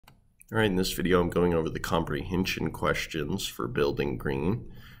All right, in this video I'm going over the comprehension questions for building green.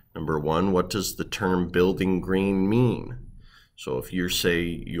 Number one, what does the term building green mean? So if you say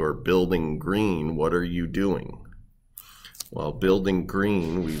you're building green, what are you doing? Well, building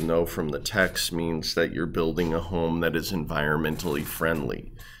green, we know from the text, means that you're building a home that is environmentally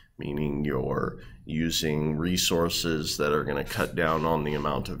friendly, meaning you're using resources that are going to cut down on the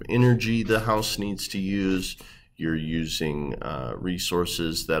amount of energy the house needs to use. You're using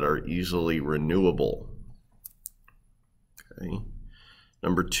resources that are easily renewable. Okay.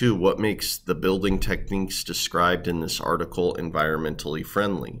 Number two, what makes the building techniques described in this article environmentally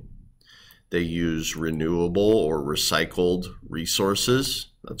friendly? They use renewable or recycled resources.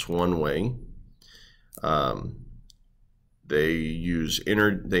 That's one way.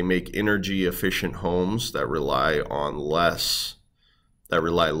 They make energy efficient homes that rely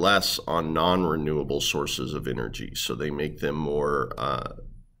less on non-renewable sources of energy. So they make them more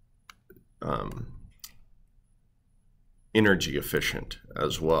energy efficient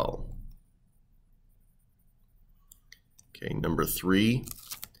as well. Okay, number three,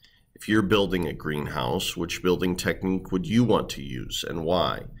 if you're building a greenhouse, which building technique would you want to use and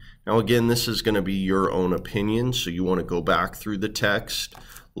why? Now again, this is going to be your own opinion, so you want to go back through the text,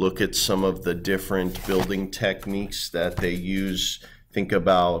 look at some of the different building techniques that they use. Think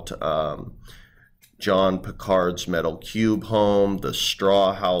about John Picard's metal cube home, the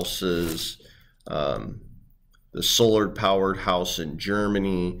straw houses, the solar-powered house in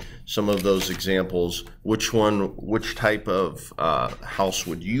Germany, some of those examples. Which type of house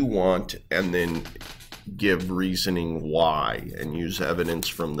would you want? And then give reasoning why and use evidence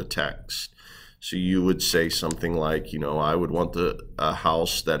from the text. So you would say something like, I would want a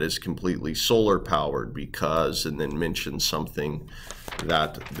house that is completely solar-powered because, and then mention something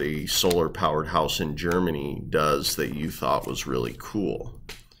that the solar-powered house in Germany does that you thought was really cool.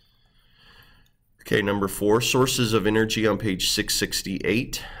 Okay, number four, sources of energy on page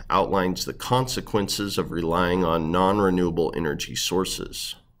 668 outlines the consequences of relying on non-renewable energy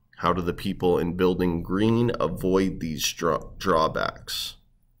sources. How do the people in building green avoid these drawbacks?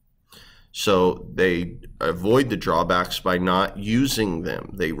 So they avoid the drawbacks by not using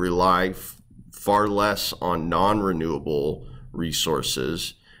them. They rely far less on non-renewable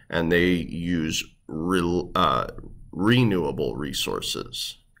resources, and they use renewable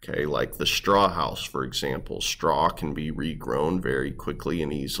resources. Okay, like the straw house, for example. Straw can be regrown very quickly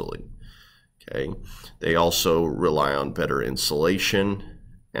and easily. Okay, they also rely on better insulation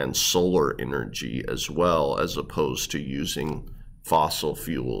and solar energy as well, as opposed to using fossil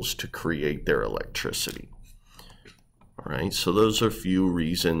fuels to create their electricity. All right, so those are a few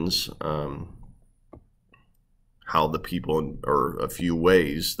reasons how the people, or a few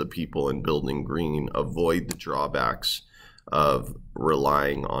ways the people in building green avoid the drawbacks of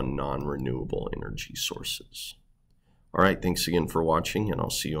relying on non-renewable energy sources. All right, thanks again for watching, and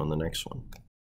I'll see you on the next one.